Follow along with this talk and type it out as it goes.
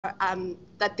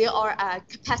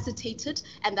capacitated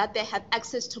and that they have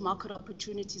access to market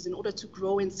opportunities in order to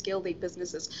grow and scale their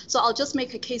businesses. So I'll just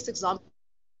make a case example.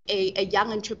 A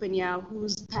young entrepreneur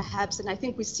who's perhaps, and I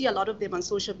think we see a lot of them on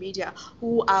social media,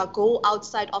 who go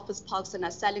outside office parks and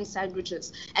are selling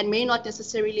sandwiches and may not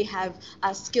necessarily have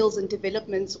skills and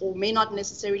developments, or may not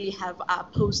necessarily have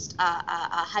post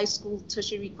high school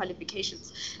tertiary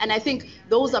qualifications. And I think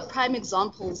those are prime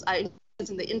examples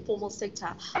in the informal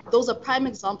sector. Those are prime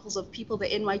examples of people the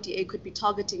NYDA could be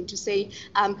targeting to say,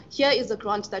 here is a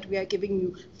grant that we are giving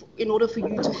you in order for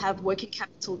you to have working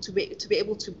capital to be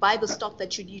able to buy the stock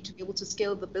that you need to be able to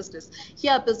scale the business.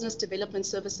 Here are business development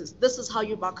services. This is how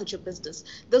you market your business.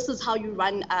 This is how you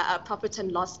run a profit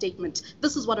and loss statement.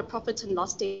 This is what a profit and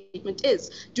loss statement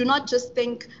is. Do not just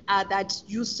think that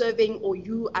you serving or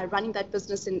you are running that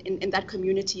business in that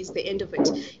community is the end of it.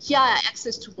 Here are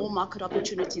access to more market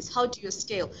opportunities. How do you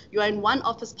scale? You are in one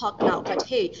office park now, but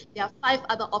hey, there are 5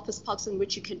 other office parks in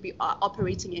which you can be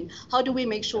operating in. How do we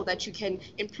make sure that you can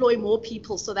employ more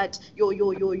people so that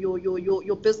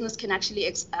your business can actually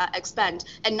expand?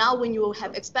 And now when you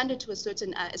have expanded to a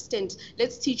certain extent,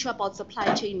 let's teach you about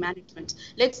supply chain management.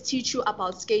 Let's teach you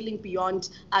about scaling beyond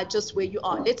just where you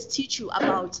are. Let's teach you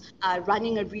about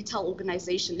running a retail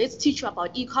organization. Let's teach you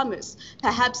about e-commerce.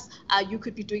 Perhaps you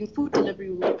could be doing food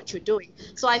delivery with what you're doing.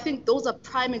 So I think those are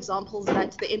prime examples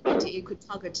that the NYDA could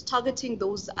targeting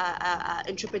those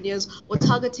entrepreneurs, or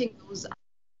targeting those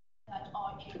that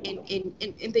are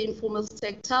in the informal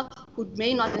sector who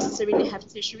may not necessarily have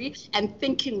tertiary, and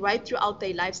thinking right throughout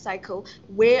their life cycle,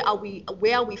 where are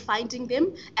we finding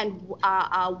them, and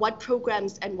what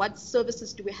programs and what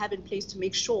services do we have in place to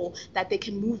make sure that they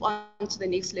can move on to the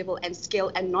next level and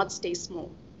scale and not stay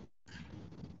small.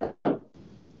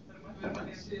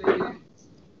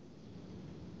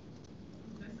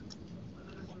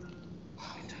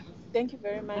 Thank you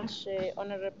very much,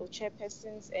 Honorable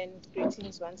Chairpersons, and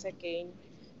greetings once again.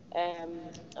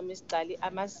 Ms. Dali, I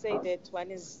must say that one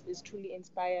is truly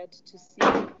inspired to see,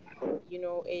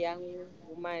 a young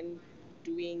woman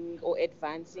doing or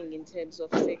advancing in terms of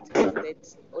sectors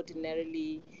that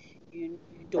ordinarily you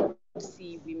don't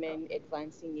see women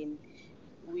advancing in.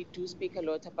 We do speak a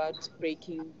lot about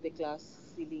breaking the glass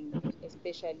ceiling,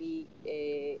 especially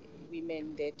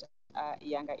women that are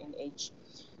younger in age.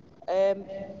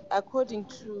 According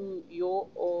to your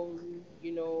own,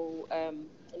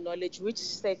 knowledge, which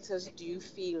sectors do you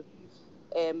feel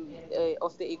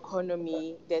of the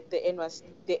economy that the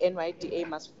NYDA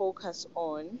must focus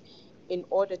on in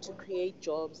order to create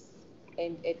jobs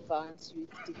and advance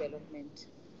youth development?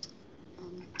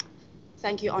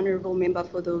 Thank you, Honourable Member,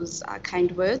 for those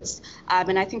kind words.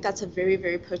 And I think that's a very,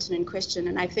 very pertinent question.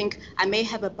 And I think I may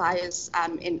have a bias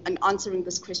in answering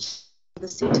this question, the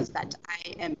sectors that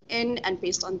I am in, and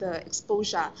based on the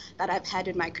exposure that I've had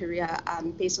in my career,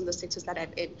 based on the sectors that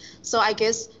I'm in. So I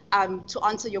guess to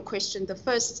answer your question, the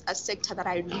first sector that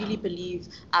I really believe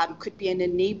could be an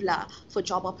enabler for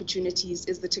job opportunities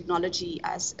is the technology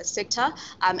sector.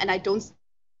 And I don't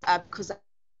because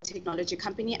technology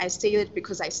company. I say it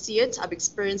because I see it, I've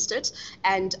experienced it,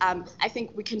 and I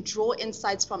think we can draw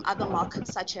insights from other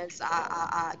markets such as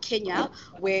Kenya,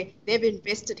 where they've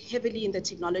invested heavily in the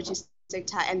technology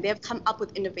sector, and they've come up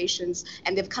with innovations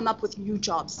and they've come up with new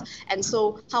jobs. And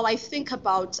so how I think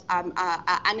about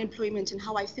unemployment and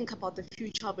how I think about the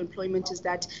future of employment is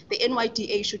that the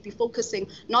NYDA should be focusing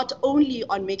not only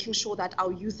on making sure that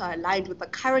our youth are aligned with the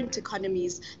current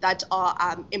economies that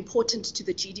are important to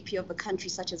the GDP of the country,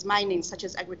 such as mining, such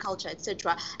as agriculture,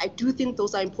 etc. I do think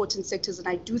those are important sectors, and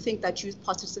I do think that youth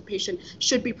participation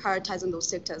should be prioritized in those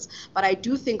sectors. But I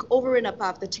do think over and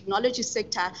above, the technology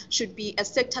sector should be a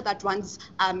sector that runs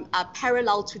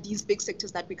parallel to these big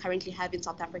sectors that we currently have in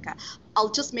South Africa.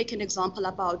 I'll just make an example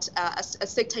about a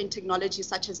sector in technology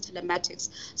such as telematics.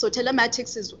 So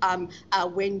telematics is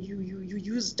when you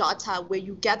use data, where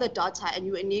you gather data and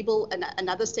you enable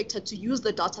another sector to use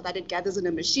the data that it gathers in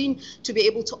a machine to be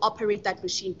able to operate that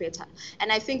machine better.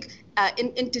 And I think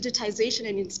in digitization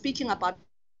and in speaking about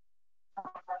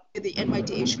the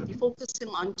NYDA should be focusing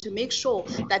on to make sure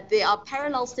that there are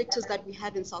parallel sectors that we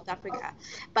have in South Africa,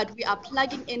 but we are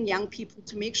plugging in young people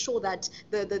to make sure that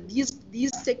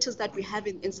these sectors that we have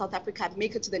in South Africa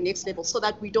make it to the next level, so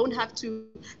that we don't have to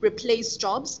replace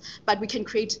jobs, but we can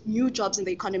create new jobs in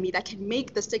the economy that can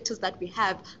make the sectors that we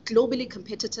have globally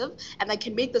competitive, and that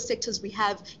can make the sectors we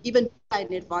have even better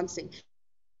in advancing.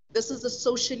 this is a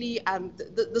socially,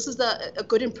 this is a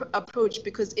good approach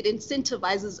because it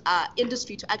incentivizes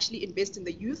industry to actually invest in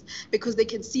the youth because they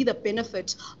can see the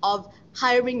benefit of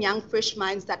hiring young, fresh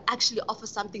minds that actually offer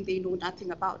something they know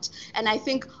nothing about. And I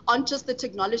think on just the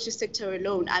technology sector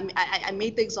alone, I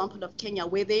made the example of Kenya,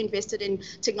 where they invested in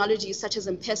technologies such as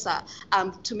M-Pesa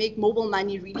to make mobile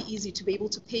money really easy to be able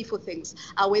to pay for things,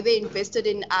 where they invested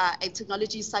in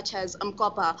technologies such as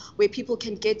Mkopa, where people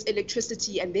can get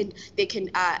electricity and then they can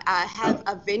have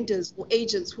vendors or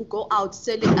agents who go out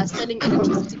selling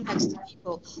electricity packs to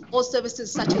people, or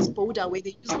services such as Boda, where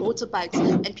they use motorbikes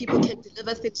and people can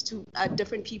deliver things to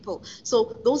different people.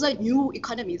 So those are new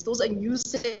economies, those are new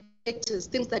sectors,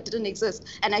 things that didn't exist.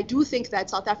 And I do think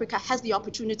that South Africa has the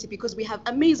opportunity because we have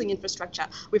amazing infrastructure.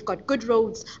 We've got good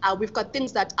roads, we've got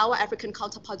things that our African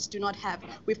counterparts do not have.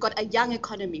 We've got a young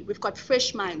economy, we've got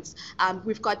fresh minds,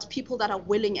 we've got people that are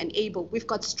willing and able, we've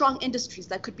got strong industries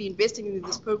that could be investing in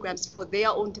these programs for their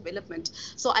own development.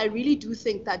 So I really do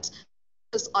think that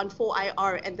on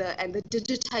 4IR and the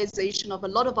digitization of a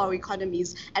lot of our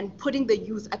economies and putting the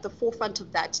youth at the forefront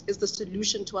of that is the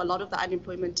solution to a lot of the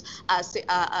unemployment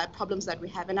problems that we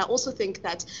have. And I also think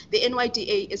that the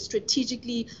NYDA is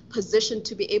strategically positioned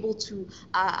to be able to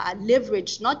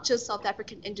leverage not just South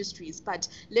African industries, but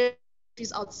leverage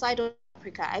outside of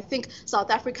Africa. I think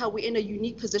South Africa, we're in a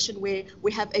unique position where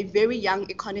we have a very young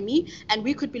economy and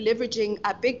we could be leveraging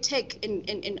big tech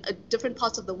in different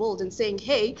parts of the world and saying,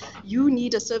 hey, you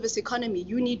need a service economy.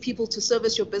 You need people to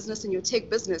service your business and your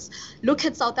tech business. Look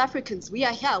at South Africans. We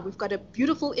are here. We've got a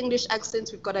beautiful English accent.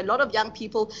 We've got a lot of young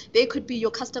people. They could be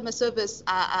your customer service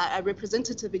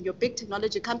representative in your big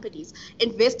technology companies.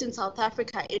 Invest in South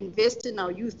Africa. Invest in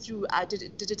our youth through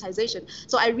digitization.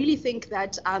 So I really think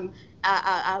that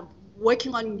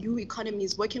working on new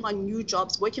economies, working on new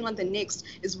jobs, working on the next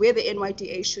is where the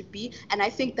NYDA should be. And I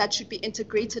think that should be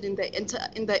integrated in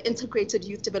the integrated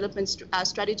youth development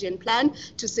strategy and plan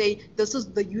to say, this is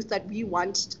the youth that we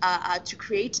want to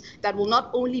create that will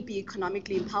not only be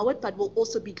economically empowered, but will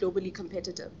also be globally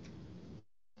competitive.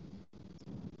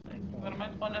 Thank you very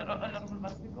much, Honorable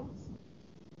Masiko.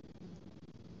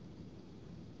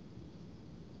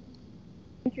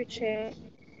 Thank you, Chair.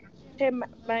 Chair,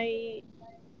 my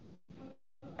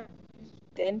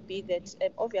then be that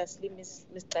obviously, Ms.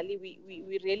 Dali,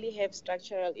 we really have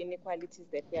structural inequalities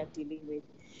that we are dealing with.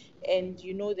 And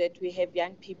you know that we have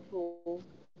young people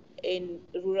in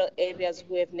rural areas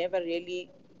who have never really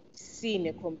seen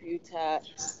a computer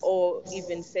or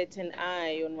even set an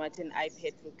eye on what an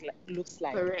iPad looks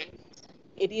like. Correct.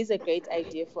 It is a great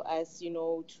idea for us, you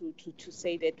know, to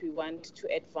say that we want to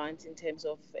advance in terms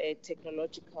of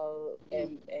technological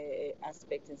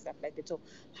aspects and stuff like that. So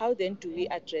how then do we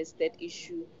address that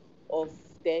issue of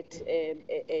that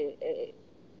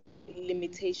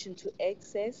limitation to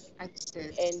access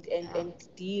and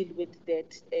deal with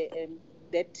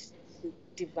that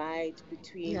divide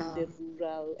between the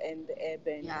rural and the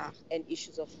urban and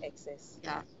issues of access?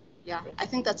 Yeah, I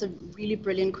think that's a really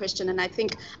brilliant question. And I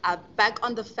think back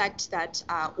on the fact that,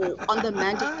 or on the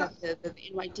mandate that the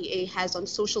NYDA has on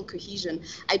social cohesion,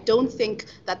 I don't think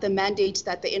that the mandate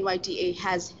that the NYDA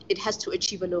has, it has to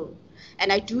achieve alone.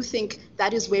 And I do think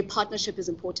that is where partnership is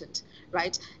important,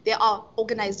 right? There are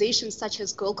organizations such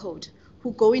as Girl Code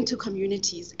who go into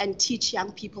communities and teach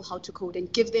young people how to code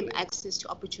and give them access to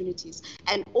opportunities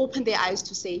and open their eyes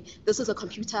to say, this is a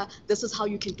computer, this is how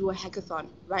you can do a hackathon,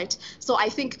 right? So I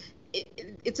think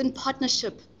it's in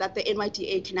partnership that the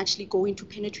NYDA can actually go into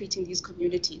penetrating these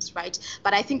communities, right?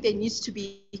 But I think there needs to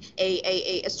be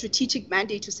a strategic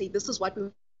mandate to say, this is what we.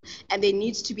 And there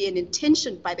needs to be an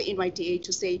intention by the NYDA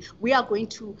to say, we are going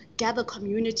to gather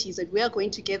communities and we are going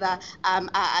to gather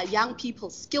young people,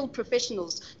 skilled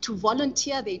professionals to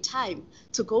volunteer their time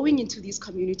to going into these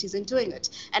communities and doing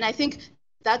it. And I think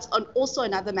that's also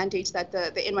another mandate that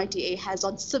the NYDA has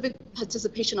on civic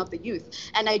participation of the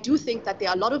youth. And I do think that there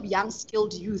are a lot of young,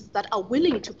 skilled youth that are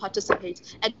willing to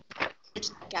participate and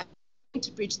to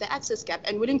bridge the access gap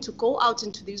and willing to go out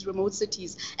into these remote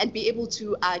cities and be able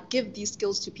to give these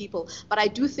skills to people. But I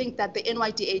do think that the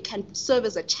NYDA can serve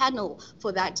as a channel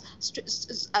for that,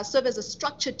 serve as a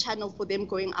structured channel for them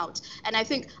going out. And I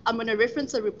think I'm going to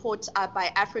reference a report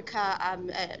by Africa,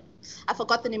 I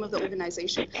forgot the name of the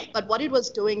organization, but what it was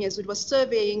doing is it was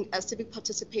surveying civic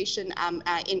participation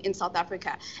in South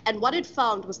Africa. And what it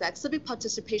found was that civic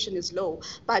participation is low,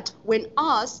 but when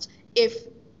asked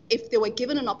if they were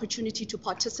given an opportunity to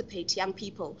participate, young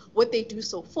people, would they do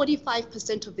so?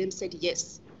 45% of them said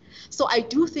yes. So I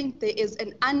do think there is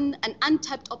an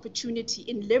untapped opportunity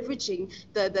in leveraging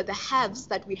the haves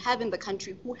that we have in the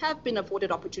country who have been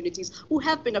afforded opportunities, who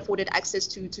have been afforded access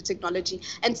to technology,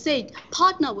 and say,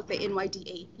 partner with the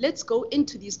NYDA. Let's go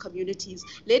into these communities.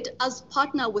 Let us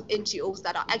partner with NGOs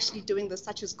that are actually doing this,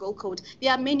 such as Gold Code.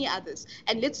 There are many others,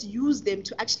 and let's use them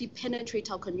to actually penetrate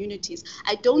our communities.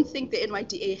 I don't think the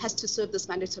NYDA has to serve this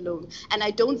mandate alone, and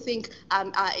I don't think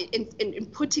in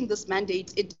putting this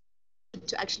mandate, it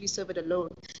to actually serve it alone.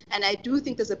 And I do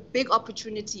think there's a big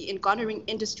opportunity in garnering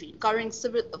industry, garnering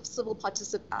civil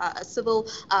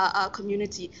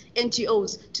community,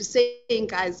 NGOs, to saying,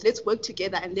 guys, let's work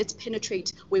together and let's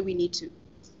penetrate where we need to.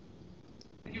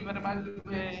 Thank you very much,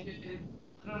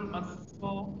 Honorable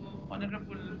Masiko.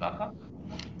 Honorable Baka.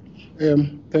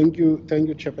 Thank you,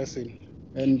 Chairperson,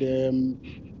 and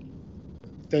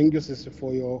thank you, sister,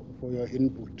 for your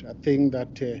input. I think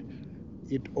that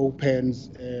it opens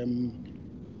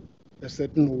a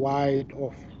certain wide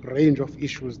of range of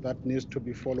issues that needs to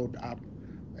be followed up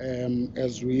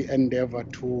as we endeavor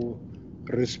to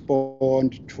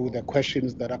respond to the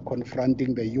questions that are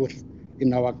confronting the youth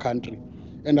in our country.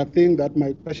 And I think that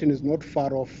my question is not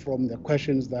far off from the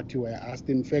questions that you were asked.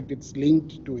 In fact, it's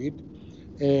linked to it,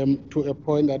 to a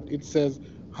point that it says,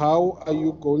 how are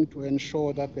you going to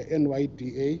ensure that the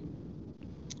NYDA,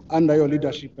 under your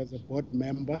leadership as a board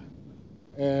member,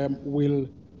 will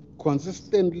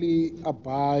consistently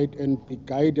abide and be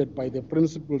guided by the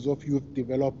principles of youth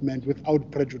development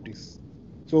without prejudice?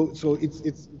 So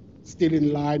it's still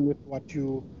in line with what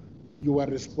you are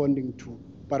responding to,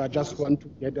 but I just want to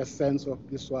get a sense of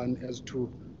this one as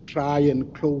to try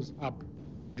and close up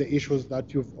the issues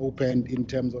that you've opened in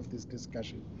terms of this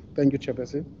discussion. Thank you,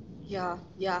 Chairperson. Yeah.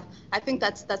 I think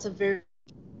that's a very,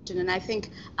 and I think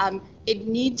it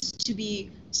needs to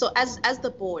be, so as the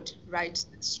board, right,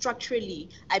 structurally,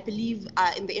 I believe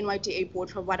in the NYDA board,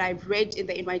 from what I've read in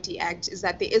the NYDA Act, is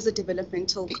that there is a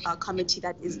developmental committee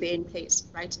that is there in place,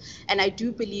 right? And I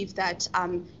do believe that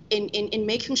in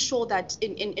making sure that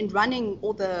in running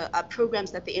all the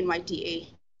programs that the NYDA,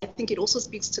 I think it also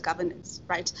speaks to governance,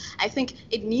 right? I think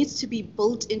it needs to be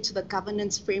built into the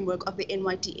governance framework of the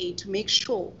NYDA to make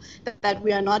sure that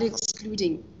we are not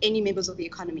excluding any members of the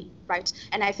economy, right?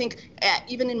 And I think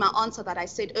even in my answer that I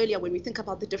said earlier, when we think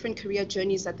about the different career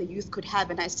journeys that the youth could have,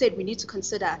 and I said we need to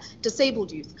consider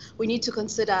disabled youth, we need to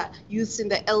consider youths in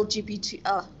the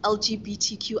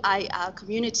LGBTQI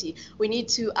community, we need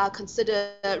to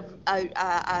consider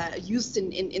youths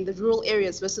in the rural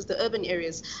areas versus the urban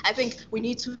areas. I think we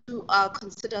need to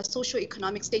consider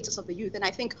socio-economic status of the youth. And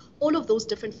I think all of those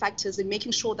different factors in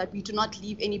making sure that we do not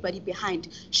leave anybody behind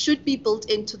should be built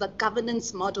into the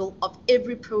governance model of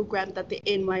every program that the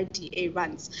NYDA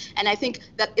runs. And I think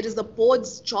that it is the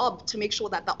board's job to make sure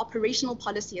that the operational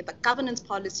policy and the governance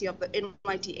policy of the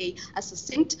NYDA are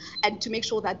succinct, and to make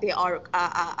sure that they are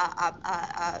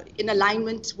in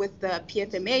alignment with the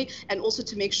PFMA, and also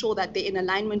to make sure that they're in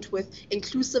alignment with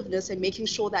inclusiveness and making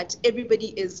sure that everybody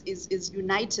is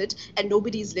united and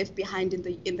nobody is left behind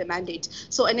in the mandate.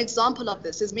 So an example of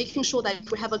this is making sure that if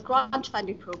we have a grant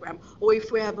funding program, or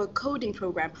if we have a coding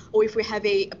program, or if we have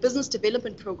a business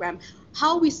development program,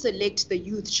 how we select the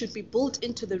youth should be built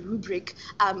into the rubric,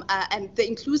 and the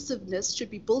inclusiveness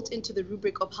should be built into the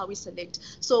rubric of how we select.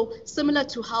 So similar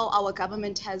to how our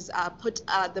government has put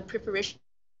the preparation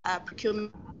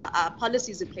procurement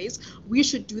policies in place, we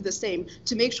should do the same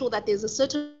to make sure that there's a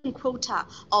certain quota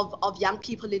of young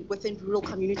people within rural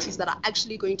communities that are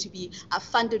actually going to be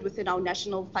funded within our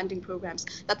national funding programs,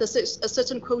 that there's a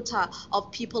certain quota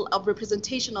of people, of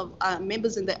representation of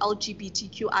members in the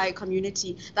LGBTQI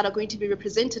community that are going to be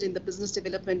represented in the business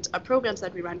development programs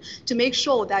that we run, to make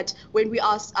sure that when we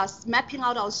are mapping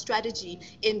out our strategy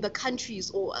in the countries,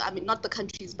 or I mean not the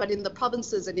countries, but in the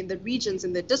provinces and in the regions,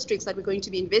 in the districts that we're going to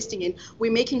be investing in,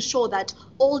 we're making sure that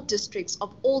all districts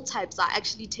of all types are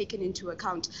actually taken into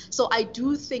account. So I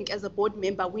do think as a board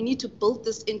member, we need to build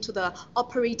this into the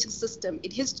operating system.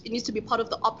 It needs to be part of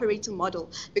the operating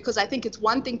model, because I think it's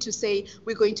one thing to say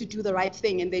we're going to do the right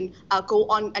thing and then go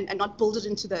on and not build it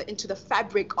into the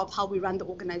fabric of how we run the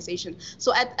organization.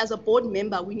 So as a board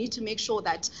member, we need to make sure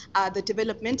that the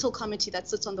developmental committee that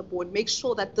sits on the board makes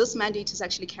sure that this mandate is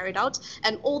actually carried out,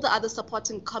 and all the other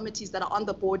supporting committees that are on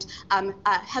the board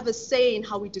have a say in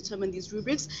how we determine these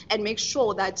rubrics, and make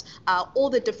sure that all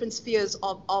the different spheres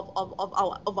of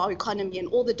our economy and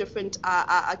all the different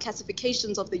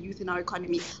classifications of the youth in our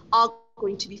economy are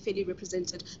going to be fairly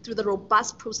represented through the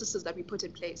robust processes that we put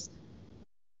in place.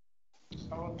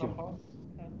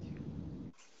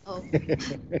 Oh,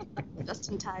 just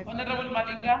in time. Honorable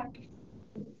Malika.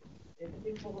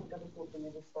 I'm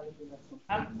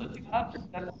sorting out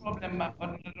that problem,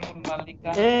 Honorable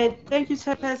Malika. Thank you,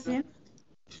 Chairperson.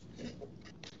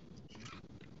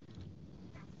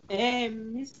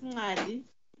 Ms. Ngadi,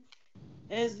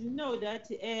 as you know that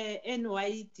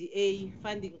NYDA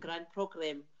funding grant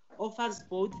program offers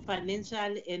both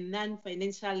financial and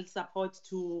non-financial support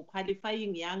to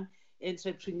qualifying young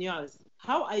entrepreneurs.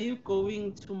 How are you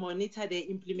going to monitor the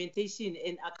implementation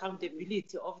and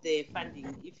accountability of the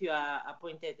funding if you are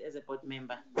appointed as a board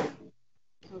member?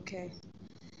 Okay.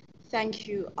 Thank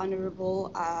you,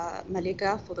 Honorable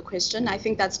Malika, for the question. I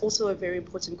think that's also a very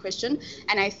important question.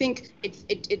 And I think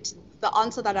the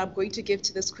answer that I'm going to give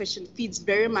to this question feeds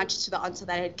very much to the answer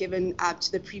that I had given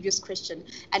to the previous question.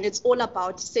 And it's all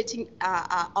about setting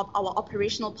our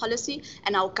operational policy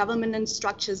and our governance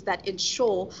structures that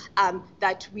ensure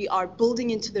that we are building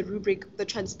into the rubric the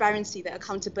transparency, the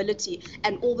accountability,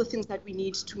 and all the things that we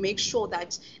need to make sure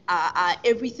that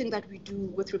everything that we do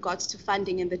with regards to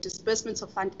funding and the disbursements of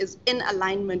fund is in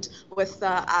alignment with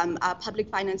the Public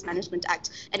Finance Management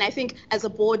Act. And I think as a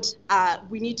board,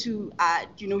 we need to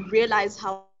realize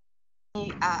how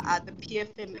the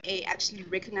PFMA actually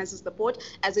recognizes the board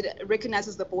as an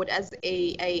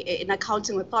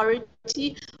accounting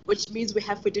authority, which means we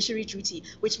have fiduciary duty,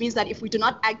 which means that if we do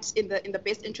not act in the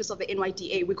best interest of the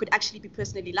NYDA, we could actually be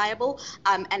personally liable.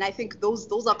 And I think those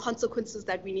are consequences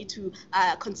that we need to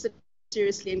consider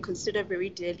seriously and consider very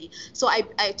dearly. So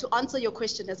to answer your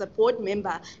question, as a board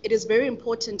member, it is very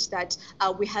important that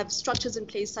we have structures in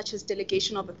place such as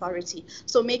delegation of authority.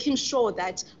 So making sure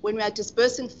that when we are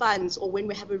disbursing funds or when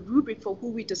we have a rubric for who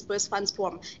we disburse funds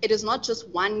from, it is not just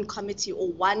one committee or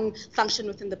one function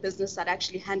within the business that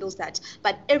actually handles that,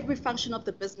 but every function of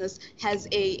the business has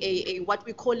a what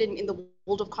we call in the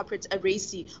world of corporate a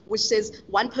RACI, which says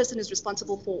one person is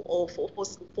responsible for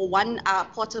one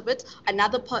part of it,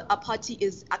 another party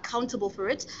is accountable for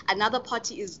it, another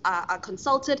party is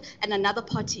consulted, and another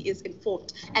party is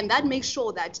informed. And that makes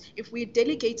sure that if we're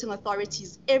delegating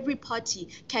authorities, every party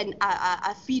can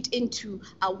feed into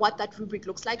what that rubric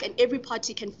looks like, and every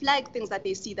party can flag things that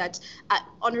they see that,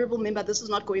 honorable member, this is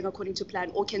not going according to plan,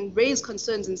 or can raise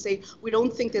concerns and say, we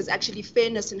don't think there's actually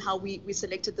fairness in how we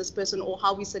selected this person or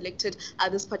how we selected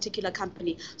this particular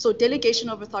company. So delegation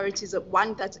of authority is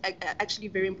one that's actually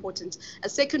very important. A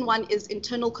second one is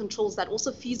internal controls that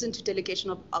also feeds into delegation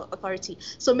of authority.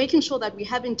 So making sure that we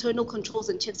have internal controls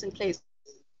and checks in place.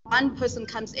 One person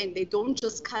comes in, they don't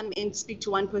just come in, speak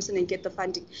to one person and get the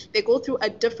funding. They go through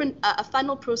a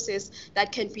funnel process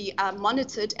that can be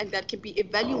monitored and that can be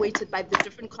evaluated by the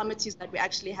different committees that we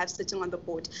actually have sitting on the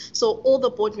board. So all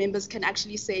the board members can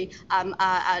actually say,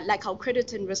 like our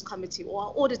credit and risk committee or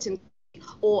our auditing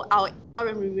or our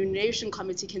remuneration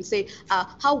committee can say,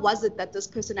 how was it that this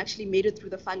person actually made it through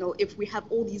the funnel if we have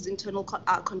all these internal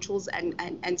controls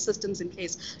and systems in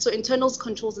place. So internal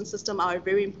controls and system are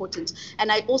very important. And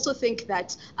I also think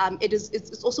that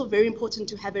it's also very important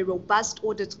to have a robust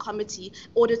audit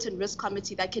and risk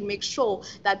committee that can make sure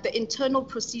that the internal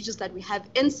procedures that we have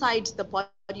inside the body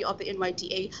of the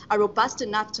NYDA are robust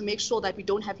enough to make sure that we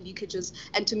don't have leakages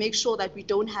and to make sure that we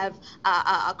don't have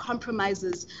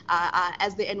compromises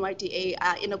as the NYDA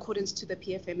in accordance to the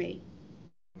PFMA.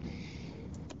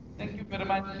 Thank you very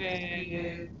much,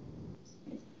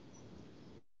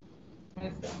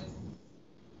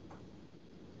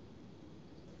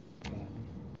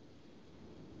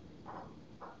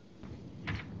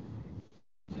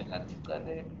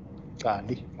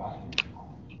 Kali.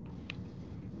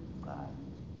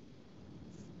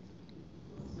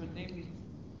 Your name is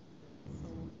so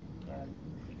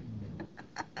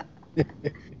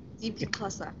Deep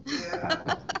Xhosa.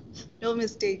 No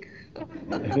mistake.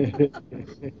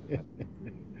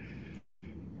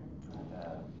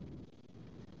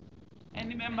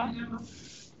 Any member?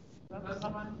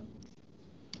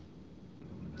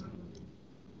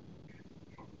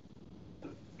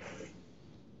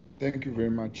 Thank you very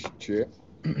much, Chair.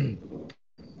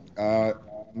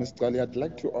 Ms. Gali, I'd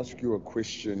like to ask you a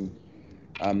question,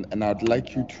 and I'd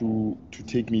like you to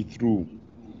take me through.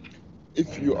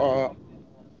 If you are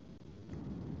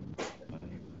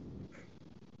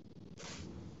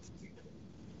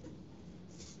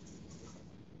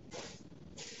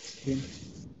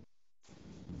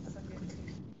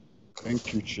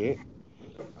Thank you, Chair.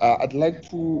 I'd like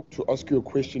to ask you a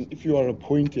question. If you are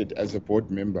appointed as a board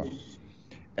member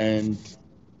and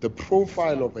the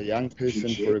profile of a young person,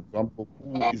 for example,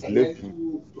 who is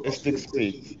living estate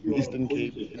space in Eastern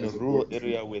Cape in a rural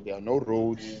area where there are no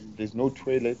roads, there's no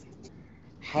toilet,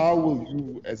 how will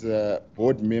you as a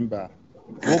board member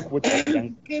work with the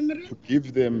young to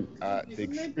give them the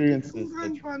experiences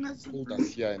that you told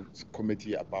us here in this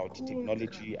committee about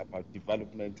technology, about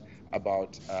development,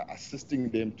 about assisting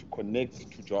them to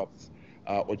connect to jobs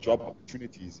or job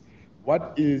opportunities.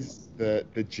 What is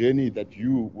the journey that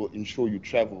you will ensure you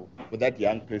travel with that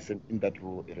young person in that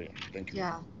rural area? Thank you.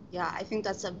 Yeah, I think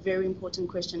that's a very important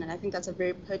question, and I think that's a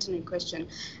very pertinent question.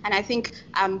 And I think,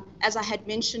 as I had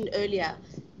mentioned earlier,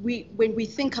 when we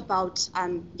think about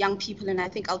young people, and I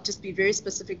think I'll just be very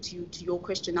specific to your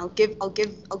question. I'll give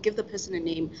the person a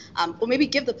name, or maybe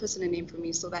give the person a name for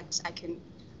me so that I can.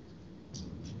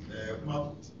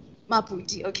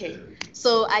 Maputi. Okay.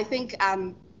 So I think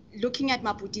looking at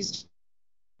Maputi's,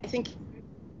 I think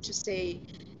to say,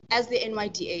 as the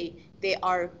NYDA, they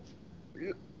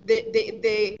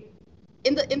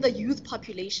in the youth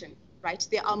population, right?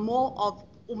 There are more of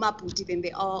Umaputi than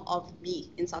there are of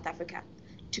me in South Africa,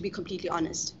 to be completely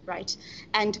honest, right?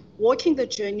 And walking the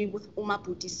journey with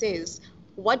Umaputi says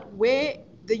where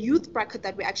the youth bracket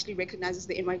that we actually recognize as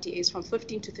the NYDA is from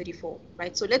 15 to 34,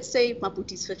 right? So let's say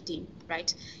Maputi is 15,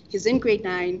 right? He's in grade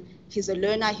 9, he's a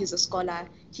learner, he's a scholar,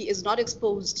 he is not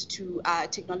exposed to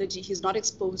technology, he's not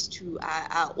exposed to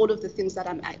all of the things that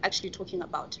I'm actually talking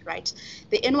about, right?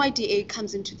 The NYDA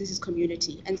comes into this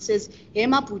community and says, hey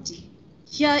Maputi,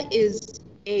 here is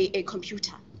a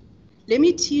computer. Let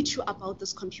me teach you about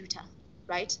this computer,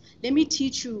 right? Let me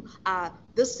teach you,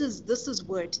 this is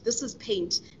Word, this is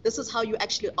Paint, this is how you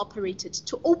actually operate it,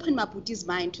 to open Maputi's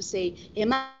mind to say, hey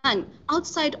man,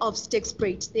 outside of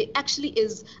Stexprate, there actually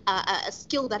is a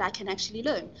skill that I can actually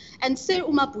learn. And say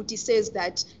Umaputi says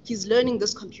that he's learning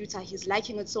this computer, he's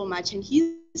liking it so much, and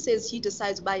he says he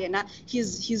decides by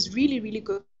he's really, really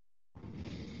good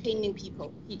entertaining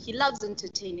people. He loves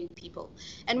entertaining people.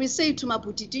 And we say to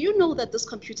Maputi, do you know that this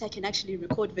computer can actually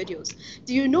record videos?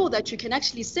 Do you know that you can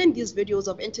actually send these videos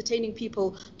of entertaining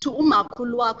people to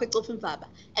Umakulwa Kwetsofimvaba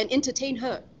and entertain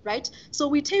her, right? So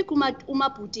we take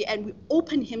Umaputi and we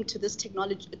open him to this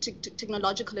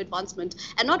technological advancement.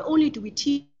 And not only do we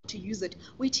teach to use it,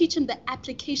 we teach him the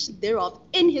application thereof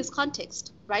in his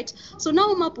context, right? So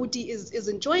now Maputi is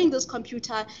enjoying this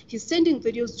computer, he's sending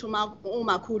videos to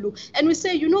Umakulu, and we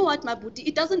say, you know what, Maputi,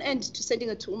 it doesn't end to sending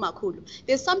it to Umakulu.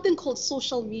 There's something called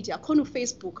social media, Konu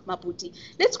Facebook, Maputi.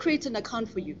 Let's create an account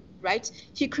for you, right?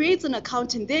 He creates an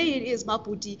account, and there it is,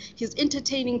 Maputi. He's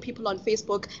entertaining people on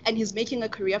Facebook, and he's making a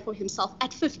career for himself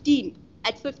at 15,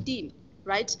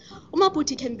 right?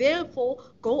 Umaputi can therefore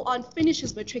go on, finish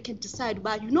his matric, and decide,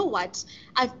 well, you know what,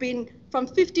 I've been from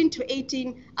 15 to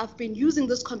 18, I've been using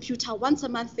this computer once a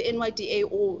month, the NYDA,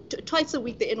 or twice a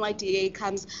week, the NYDA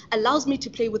comes, allows me to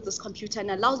play with this computer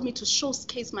and allows me to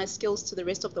showcase my skills to the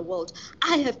rest of the world.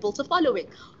 I have built a following.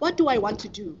 What do I want to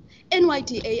do?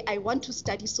 NYDA, I want to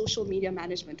study social media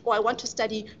management, or I want to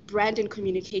study brand and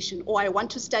communication, or I want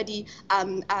to study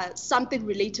something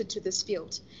related to this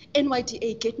field.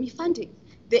 NYDA, get me funding.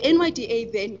 The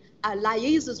NYDA then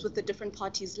liaises with the different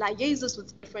parties, liaises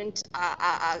with different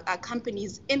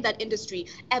companies in that industry,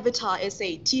 Avatar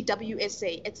SA,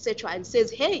 TWSA, etc., and says,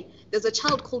 hey, there's a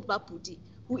child called Maputi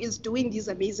who is doing these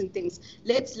amazing things.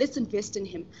 Let's invest in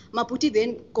him. Maputi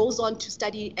then goes on to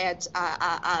study at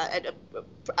a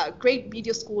great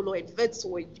media school, or at WITS,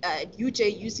 or at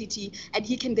UJ, UCT, and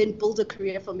he can then build a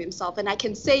career for himself. And I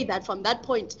can say that from that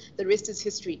point, the rest is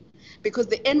history, because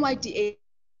the NYDA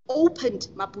opened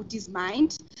Maputi's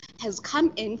mind, has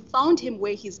come in, found him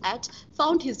where he's at,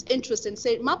 found his interest, and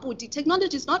said, Maputi,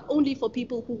 technology is not only for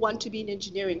people who want to be in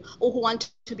engineering or who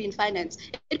want to be in finance.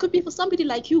 It could be for somebody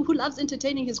like you who loves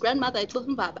entertaining his grandmother at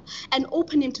Tlohimbaba, and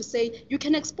open him to say, you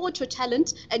can export your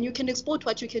talent and you can export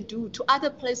what you can do to other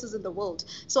places in the world.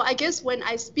 So I guess when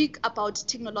I speak about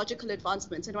technological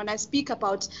advancements, and when I speak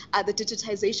about the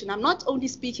digitization, I'm not only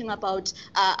speaking about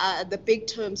the big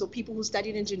terms or people who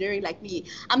studied engineering like me.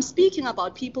 I'm speaking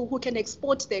about people who can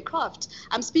export their craft.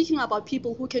 I'm speaking about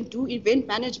people who can do event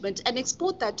management and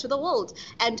export that to the world,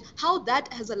 and how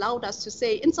that has allowed us to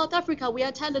say, in South Africa, we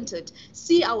are talented.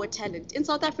 See our talent. In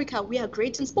South Africa, we are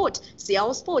great in sport. See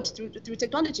our sport through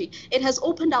technology. It has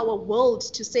opened our world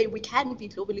to say we can be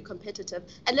globally competitive,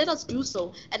 and let us do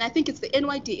so. And I think it's the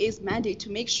NYDA's mandate to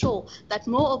make sure that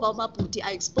more of our Maputi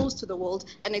are exposed to the world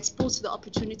and exposed to the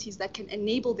opportunities that can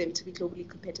enable them to be globally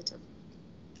competitive.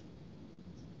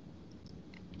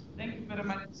 Thank you very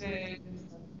much. We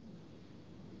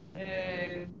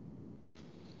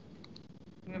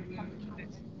have come to the end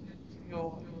of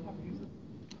your interview.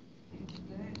 Is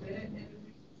there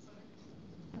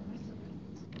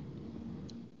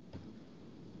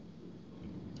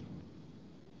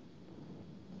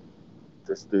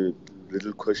Just a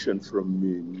little question from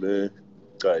me,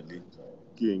 Kali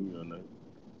King,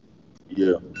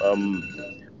 Yeah.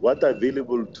 What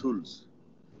available tools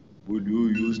will you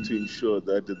use to ensure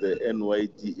that the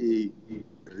NYDA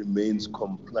remains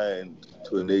compliant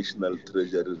to national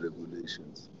treasury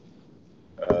regulations,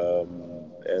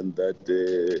 and that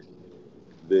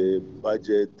the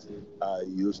budget are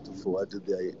used for what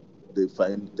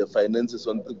the finances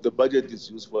on the budget is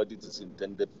used for what it is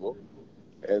intended for,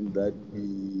 and that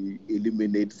we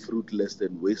eliminate fruitless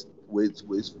and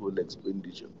wasteful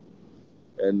expenditure.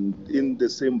 And in the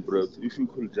same breath, if you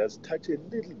could just touch a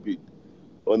little bit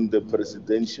on the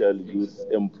presidential youth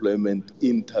employment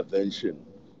intervention.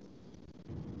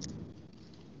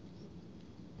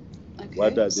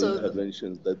 What Okay, are the so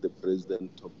interventions that the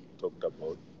president talked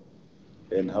about?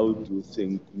 And how do you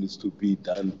think needs to be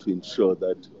done to ensure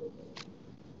that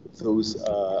those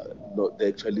are not, they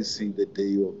actually see the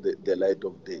day of the light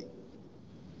of day?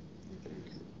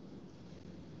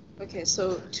 okay,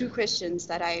 so two questions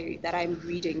that I'm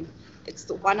reading. It's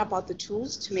the one about the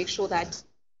tools to make sure that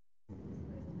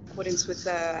in accordance with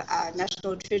the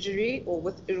National Treasury or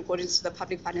with in accordance to the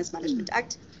Public Finance Management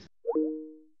Act.